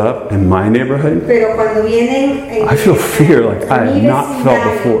shows up in my neighborhood, Pero cuando vienen I feel fear like I have not felt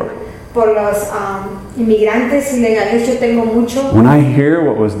before. Por los inmigrantes ilegales yo tengo mucho. When I hear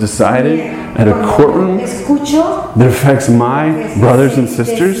what was decided at a courtroom Escucho that affects my brothers and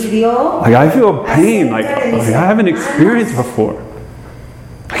sisters, like, I feel pain like I haven't experienced before.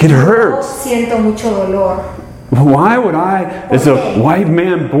 Like, it hurts. Siento mucho dolor. Why would I, as a white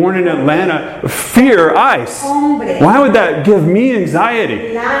man born in Atlanta, fear ICE? Why would that give me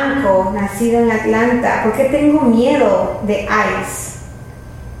anxiety? Blanco, nacido en Atlanta, ¿por qué tengo miedo de ICE?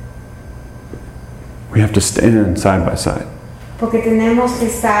 We have to stand side by side. Porque tenemos que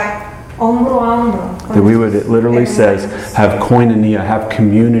estar hombro a hombro. con That we would, nuestros it literally says, hermanos. have koinonia, have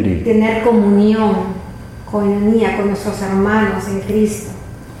community Tener comunión, coinonía con nuestros hermanos en Cristo.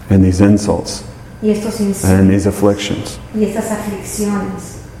 in these insults Y estos and in insultos these afflictions. y estas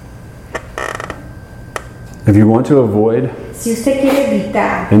aflicciones. If you want to avoid Si usted quiere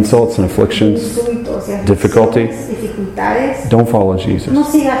evitar insults and afflictions, insultos y difficulty, aflicciones, dificultades, don't follow Jesus. no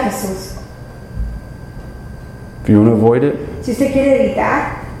siga a Jesús. If you want to avoid it, Si usted quiere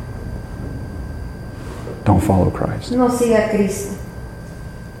evitar, don't follow Christ. no siga a Cristo.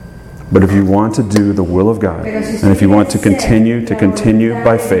 But if you want to do the will of God, Pero si usted and if you quiere want to hacer continue la voluntad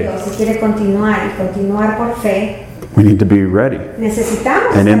by de faith, Dios, si quiere continuar y continuar por fe, we need to be ready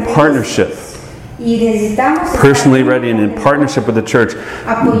necesitamos and in estar partnership, listos. Y necesitamos estar personally ready and in partnership with the church,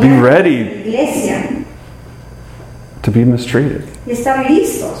 apoyar be a la ready iglesia to be mistreated. y estar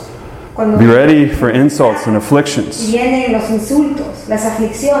listos cuando Be ready for insults and afflictions. vienen los insultos, las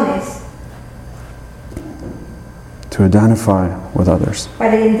aflicciones, To identify with others.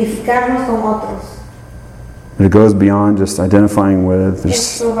 para identificarnos con otros. And it goes beyond just identifying with,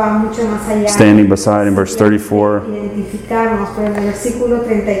 just Esto va mucho más allá. standing beside in verse 34. Identificarnos, pero en el versículo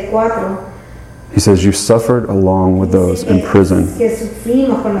 34 He says, you suffered along with those in prison que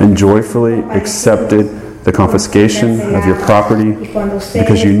sufrimos con los and joyfully accepted the confiscation of your property y cuando ustedes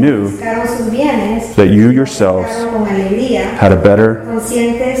because you knew confiscaron sus bienes, that you yourselves con alegría, had a better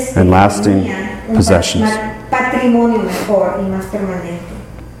conscientes and de que lasting tenían un possessions. patrimonio mejor y más permanente.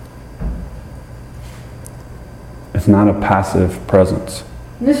 It's not a passive presence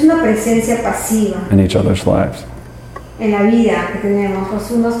No es una presencia pasiva in each other's lives. en la vida que tenemos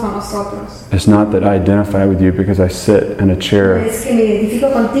los unos con los otros. It's not that I identify with you because I sit in a No chair es que me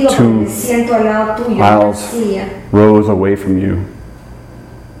identifico contigo porque me siento al lado tuyo, en la aisles silla, rows away from you.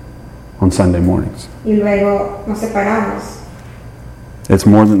 on Sunday mornings. y luego nos separamos. It's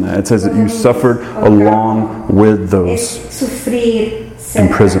more than that. It says that you suffered along with Es those sufrir in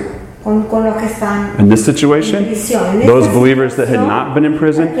cerca prison. con los que están In this situation, those believers that had not been in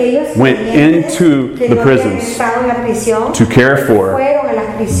prison went into the prisons to care for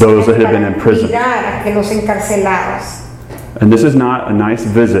those that had been in prison. And this is not a nice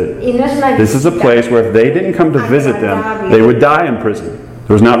visit. This is a place where if they didn't come to visit them, they would die in prison.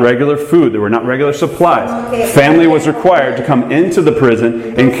 There was not regular food. There were not regular supplies. Family was required to come into the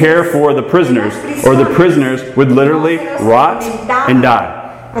prison and care for the prisoners, or the prisoners would literally rot and die.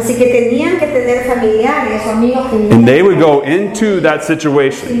 Así que tenían que tener familiares o amigos que And they would go into that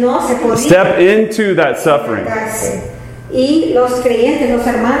situation, step into that suffering, y los creyentes, los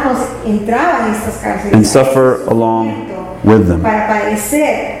hermanos, entraban en estas cárceles and suffer along with them, para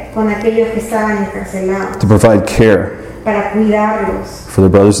padecer con aquellos que estaban encarcelados, to provide care para cuidarlos, for the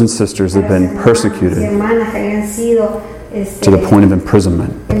brothers and sisters that have been persecuted hermanas que habían sido to the point of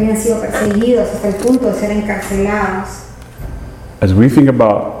imprisonment. que habían sido perseguidos hasta el punto de ser encarcelados. As we think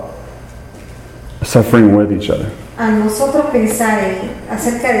about suffering with each other, A nosotros pensar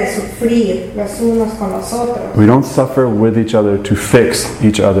acerca de sufrir los unos con los otros. we don't suffer with each other to fix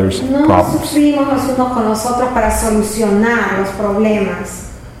each other's No problems. sufrimos los unos con los otros para solucionar los problemas.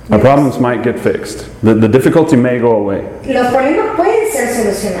 Our problems might get fixed. The difficulty may go away. Los problemas pueden ser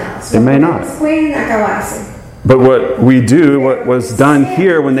solucionados. They may not. Los pueden acabarse. But what we do, what was done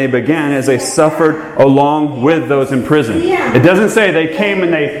here when they began, is they suffered along with those in prison. It doesn't say they came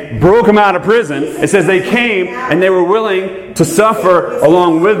and they broke them out of prison. It says they came and they were willing to suffer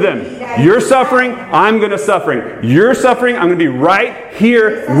along with them. You're suffering, I'm going to suffering. You're suffering, I'm going to be right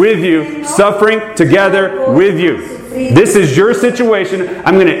here with you, suffering together with you. This is your situation.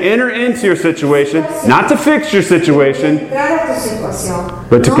 I'm going to enter into your situation, not to fix your situation,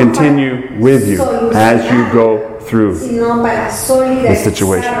 but to continue with you as you go through Sino para the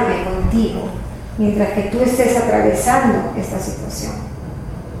situation. solidarizarme contigo mientras que tú estés atravesando esta situación.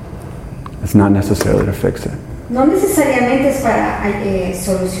 It's not necessarily to fix it. No necesariamente es para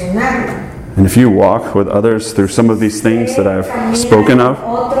solucionarlo. And if you walk with others through some of these things that I've spoken of,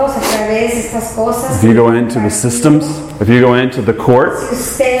 Otros a través de estas cosas. if you go into the systems, if you go into the court,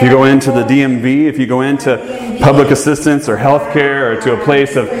 if you go into the DMV, if you go into public assistance or healthcare or to a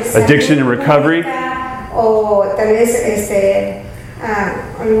place of addiction and recovery, O tal vez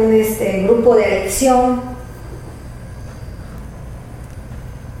algún grupo de elección.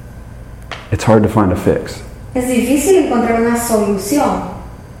 it's hard to find a fix. Es difícil encontrar una solución.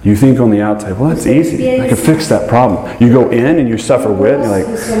 You think on the outside, well, that's easy. I can fix that problem. You go in and you suffer with, and you're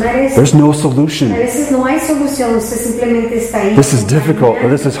like, there's no A solution. veces no hay solución, usted simplemente está ahí. This is difficult, or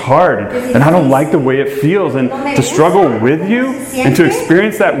this is hard, and I don't like the way it feels. And to struggle with you, and to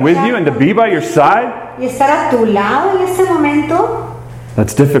experience that with you, and to be by your side, Y estar a tu lado en este momento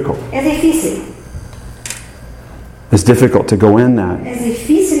that's difficult. es difícil. It's difficult to go in that Es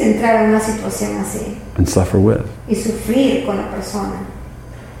difícil entrar en una situación así and suffer with. y sufrir con la persona.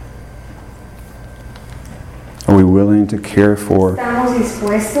 Are we willing to care for Estamos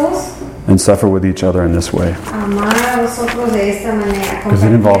dispuestos and suffer with each other in this way? a amar a los otros de esta manera, Because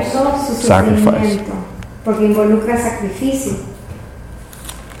it involves compartiendo su sacrifice. sufrimiento, porque involucra sacrificio.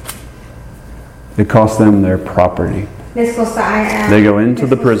 It costs them their property. Les costa, They go into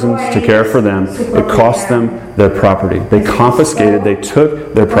the prisons to care for them. It costs them their property. They confiscated, they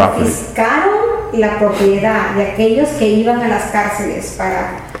took their property. Confiscaron la propiedad de aquellos que iban a las cárceles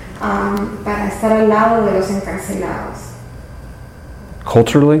para estar al lado de los encarcelados.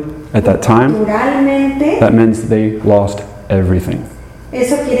 Culturally, at that time, Culturalmente, that means they lost everything.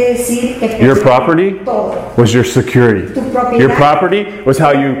 eso quiere decir que Your property todo. was your security. Tu propiedad. Your property was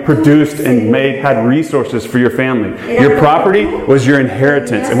how you produced and had resources for your family. Your property was your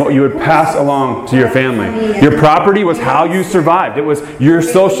inheritance and what you would pass along to your family. Your property was how you survived. It was your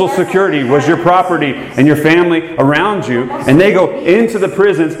social security was your property and your family around you. And they go into the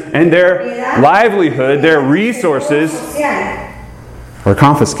prisons and their livelihood, their resources are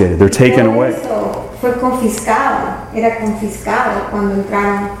confiscated. They're taken away. Fue confiscado, era confiscado cuando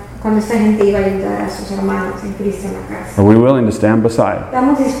entraron, cuando esta gente iba a ayudar a sus hermanos en Cristo en la cárcel. Are we willing to stand beside?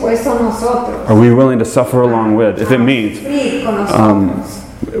 Estamos dispuestos nosotros Are we willing to suffer along with? If it means sufrir con nosotros.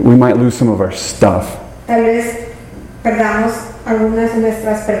 we might lose some of our stuff. Tal vez perdamos algunas de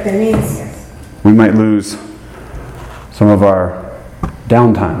nuestras pertenencias. We might lose some of our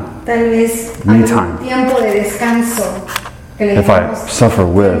downtime. Tal vez Me algún time. tiempo de descanso if I suffer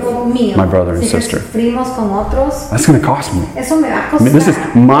with my brother and sister. That's going to cost me. I mean, this is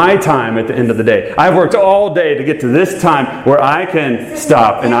my time at the end of the day. I've worked all day to get to this time where I can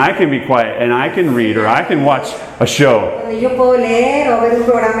stop and I can be quiet and I can read or I can watch a show. Am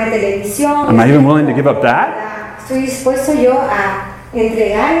I even willing to give up that? Estoy dispuesto yo a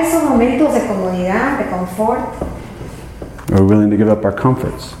entregar esos momentos de comodidad, de confort. Are we willing to give up our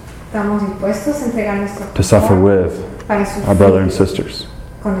comforts Estamos dispuestos a entregar nuestro to suffer with our brothers and sisters?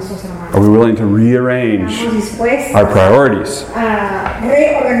 con nuestros hermanos. Are we willing to rearrange Estamos dispuestos our priorities a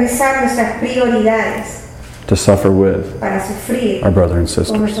reorganizar nuestras prioridades to suffer with para sufrir our brothers and con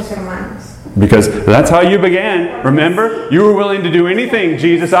sisters? nuestros hermanos. Because that's how you began. Remember? You were willing to do anything.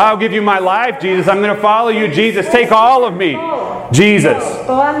 Jesus, I'll give you my life. Jesus, I'm going to follow you. Jesus, take all of me. Jesus.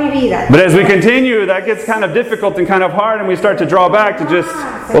 Toda mi vida. But as we continue, that gets kind of difficult and kind of hard, and we start to draw back to just,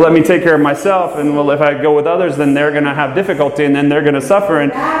 well, let me take care of myself, and well, if I go with others, then they're going to have difficulty, and then they're going to suffer,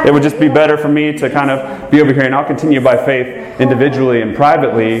 and it would just be better for me to kind of be over here, and I'll continue by faith individually and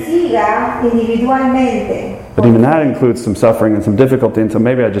privately. Siga individualmente. But even that includes some suffering and some difficulty, and so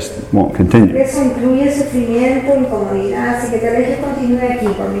maybe I just won't continue. Eso incluye sufrimiento, incomodidad, así que tal vez yo continúe aquí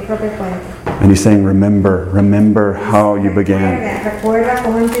por mi propia cuenta. And he's saying, remember how you began. Recuerda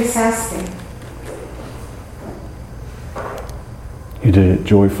cómo empezaste. You did it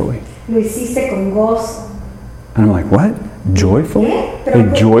joyfully. Lo hiciste con gozo. And I'm like, what? Joyfully?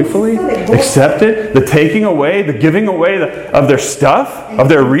 They joyfully accepted the taking away, the giving away of their stuff, of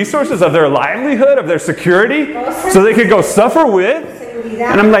their resources, of their livelihood, of their security, so they could go suffer with?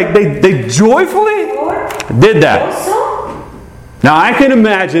 And I'm like, they joyfully did that. Now I can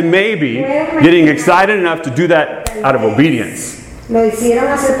imagine maybe getting excited enough to do that out of obedience. I'm going to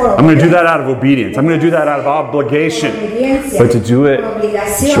do that out of obedience. I'm going to do that out of obligation. But to do it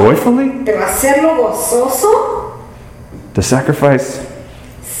joyfully? To sacrifice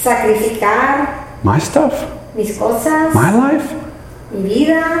my stuff? My life?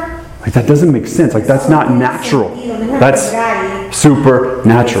 Like that doesn't make sense. Like that's not natural. That's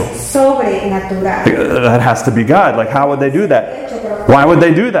supernatural. That has to be God. Like how would they do that? Why would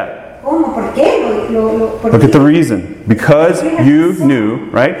they do that? Look at the reason. Because you knew,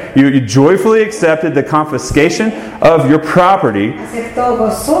 right? You joyfully accepted the confiscation of your property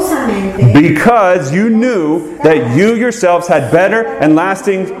because you knew that you yourselves had better and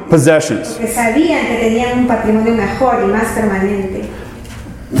lasting possessions.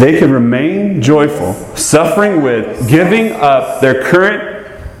 They can remain joyful, suffering with, giving up their current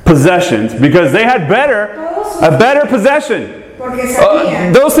possessions because they had a better possession.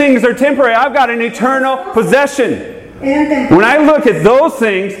 Those things are temporary. I've got an eternal possession. When I look at those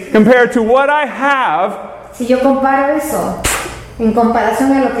things compared to what I have, if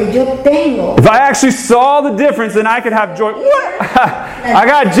I actually saw the difference, then I could have joy. What? I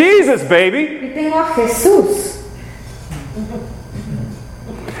got Jesus, baby.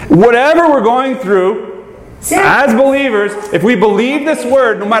 Whatever we're going through, as believers, if we believe this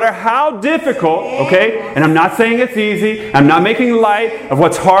word, no matter how difficult, okay, and I'm not saying it's easy, I'm not making light of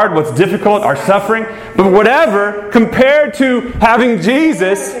what's hard, what's difficult, our suffering, but whatever, compared to having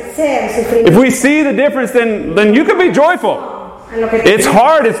Jesus, if we see the difference, then you can be joyful. It's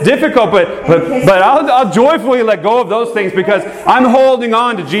hard, it's difficult, but I'll joyfully let go of those things because I'm holding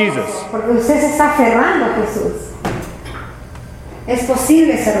on to Jesus.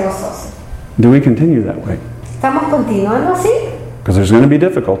 Do we continue that way? ¿Estamos continuando así? Because there's going to be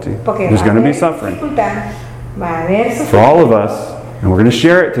difficulty. There's going to be suffering. For all of us, and we're going to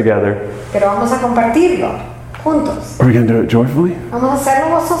share it together. Pero vamos a compartirlo juntos. Are we going to do it joyfully? Vamos a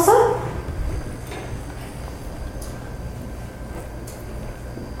hacerlo gozoso.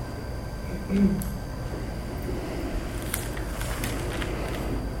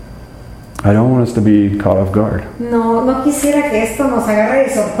 I don't want us to be caught off guard. No quisiera que esto nos agarre de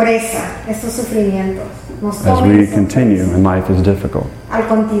sorpresa, estos sufrimientos. As we continue and life is difficult. Al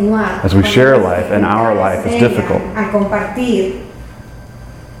continuar. As we share life and our life is difficult. Al compartir.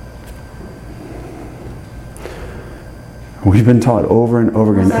 We've been taught over and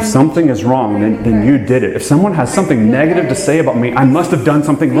over again, if something is wrong, then you did it. If someone has something negative to say about me, I must have done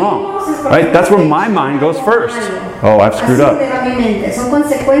something wrong. Right? That's where my mind goes first. Oh, I've screwed up.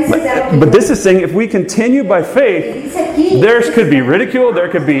 But this is saying if we continue by faith, there could be ridicule, there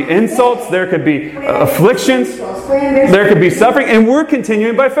could be insults, there could be afflictions, there could be suffering, and we're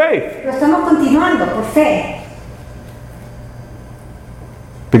continuing by faith.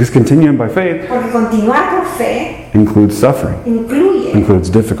 Because continuing by faith includes suffering, includes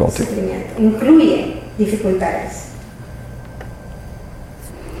difficulty.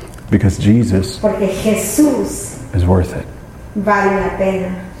 Because Jesus is worth it. vale la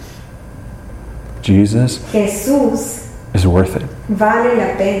pena. Jesus Jesús is worth it. vale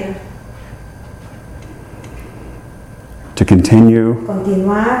la pena. To continue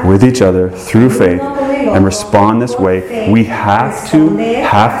Continuar with each other through faith and respond this way, we have to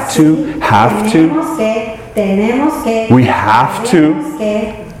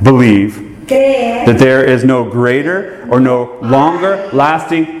believe that there is no greater or no longer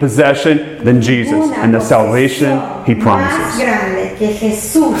lasting possession than Jesus and the salvation He promises.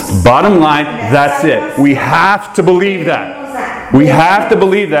 Bottom line, that's it. We have to believe that. We have to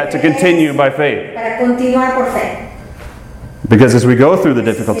believe that to continue by faith. Because as we go through the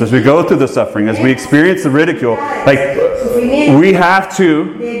difficulties, as we go through the suffering, as we experience the ridicule, we have to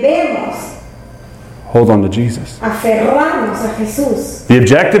hold on to Jesus. The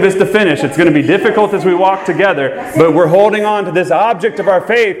objective is to finish. It's going to be difficult as we walk together, but we're holding on to this object of our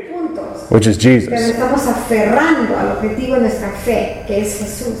faith, which is Jesus.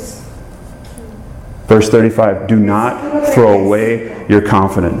 Verse 35, do not throw away your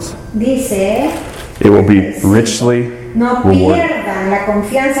confidence. It will be richly rewarded.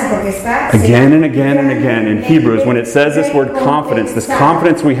 Again and again and again in Hebrews, when it says this word confidence, this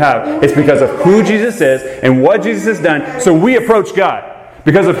confidence we have, it's because of who Jesus is and what Jesus has done. So we approach God.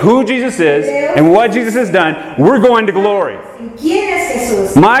 Because of who Jesus is and what Jesus has done, we're going to glory.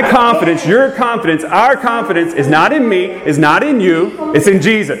 My confidence, your confidence, our confidence is not in me, is not in you, it's in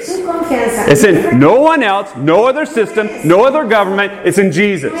Jesus. It's in no one else, no other system, no other government, it's in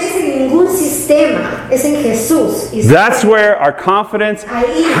Jesus. That's where our confidence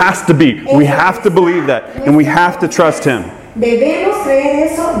has to be. We have to believe that, and we have to trust Him.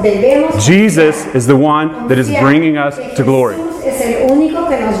 Jesus is the one that is bringing us to glory.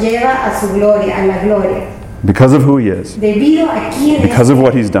 Because of who He is. Because of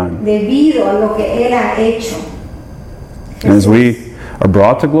what He's done. And as we are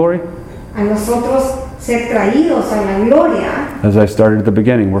brought to glory, as I started at the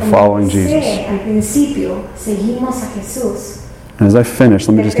beginning, we're following Jesus. And as I finish,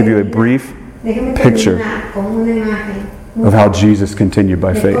 let me just give you a brief picture of how Jesus continued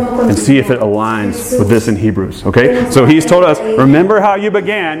by faith and see if it aligns with this in Hebrews. Okay? So He's told us, remember how you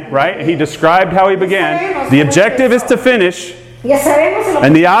began, right? He described how He began. The objective is to finish,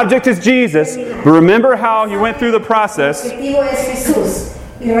 and the object is Jesus. But remember how He went through the process.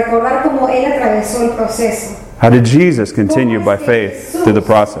 How did Jesus continue by faith through the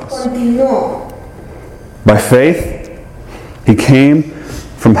process? By faith, He came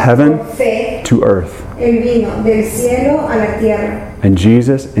from heaven to earth. And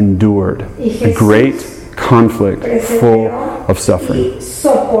Jesus endured a great conflict full of suffering.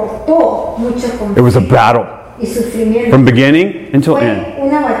 It was a battle from beginning until end.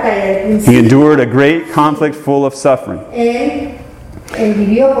 He endured a great conflict full of suffering.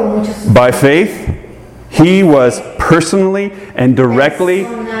 By faith, He was personally and directly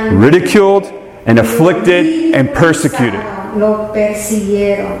ridiculed and afflicted and persecuted.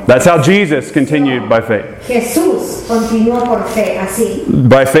 That's how Jesus continued by faith.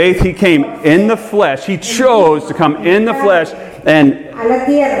 By faith, He came in the flesh. He chose to come in the flesh and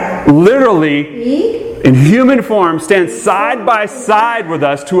literally, in human form, stand side by side with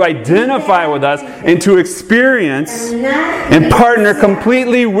us to identify with us and to experience and partner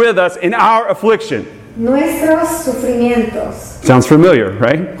completely with us in our affliction. Sounds familiar,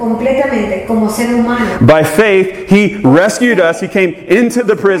 right? By faith, He rescued us. He came into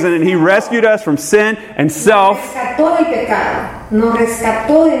the prison and He rescued us from sin and self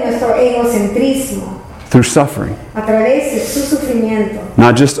through suffering.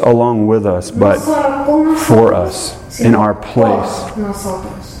 Not just along with us, but for us, in our place.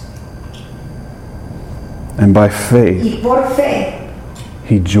 And by faith,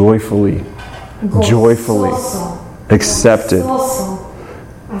 He joyfully accepted.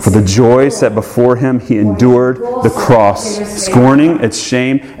 For the joy set before Him, He endured the cross, scorning its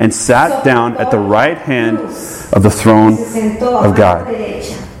shame, and sat down at the right hand of the throne of God.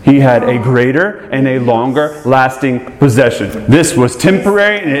 He had a greater and a longer lasting possession. This was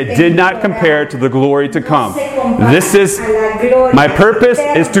temporary and it did not compare to the glory to come. My purpose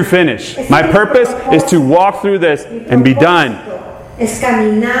is to finish. My purpose is to walk through this and be done.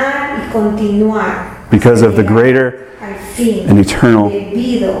 Because of the greater and eternal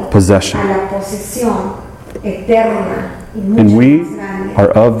possession. And we are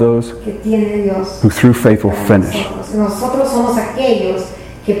of those who through faith will finish.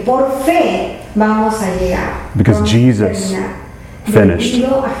 Because Jesus finished.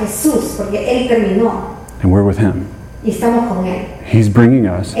 And we're with Him. Y estamos con Él. He's bringing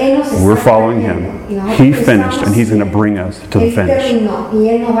us. Él nos está We're following trayendo. Y Him. nosotros He finished, estamos and He's going to siguiendo. bring us to the Él finish. terminó y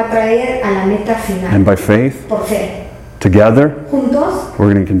Él nos va a traer a la meta final. And by faith, Por fe. together, Juntos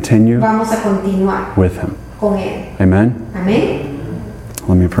we're going to continue vamos a continuar with Him. con Él. Amen? Amén.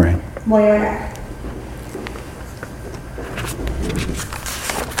 Let me pray. Voy a orar.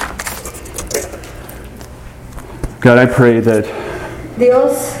 God, I pray that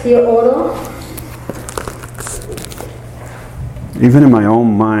Dios, yo oro, even in my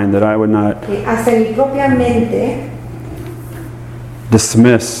own mind, that I would not que hasta en mi propia mente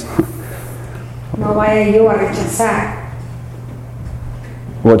dismiss no vaya yo a rechazar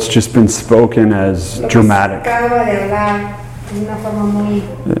what's just been spoken as lo que se dramatic. acaba de hablar de una forma muy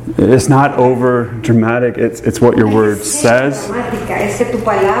It's not over dramatic, it's what your word says. dramática. Es que tu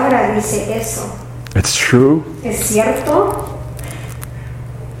palabra dice eso. It's true. ¿Es cierto?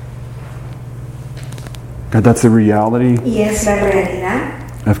 God, that's the reality Y es la realidad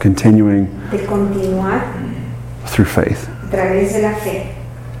of continuing de continuar through faith. a través de la fe.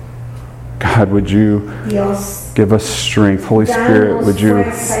 God, would you Dios, give us strength? Holy Spirit, danos would you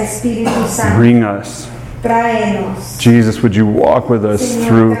fuerza, Espíritu Santo, bring us? tráenos. Jesus, would you walk with us Señor,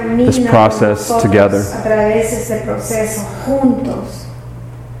 through camina this con process nosotros together? a través de este proceso, juntos.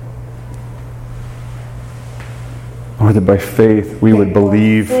 Or that by faith we would Que por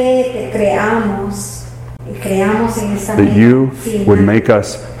believe fe te creamos y creamos en esta that meta you final. would make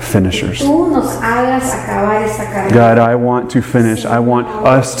us finishers. Tú nos hagas acabar esta carrera. God, I want to finish. I want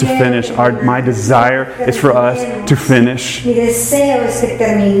us to finish. My desire is for us to finish. Mi deseo es que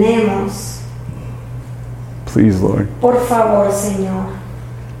terminemos. Please, Lord, Por favor, Señor,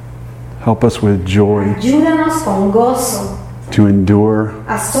 help us with joy ayúdanos con gozo to endure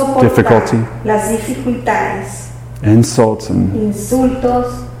a soportar difficulty, las dificultades, insults, and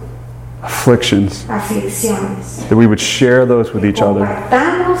insultos, afflictions, aflicciones. that we would share those with each other,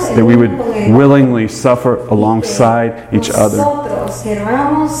 Compartamos el that we uno would con el otro. willingly suffer alongside each other, Nosotros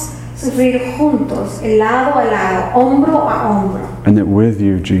queramos sufrir juntos, lado a lado, hombro a hombro, and that with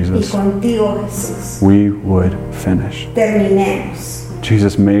you, y Jesus, contigo, Jesús, we would finish. terminemos.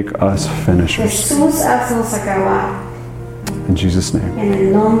 Jesus, make us finishers. Jesús, haznos acabar. In Jesus' name, En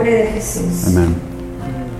el nombre de Jesús. amen.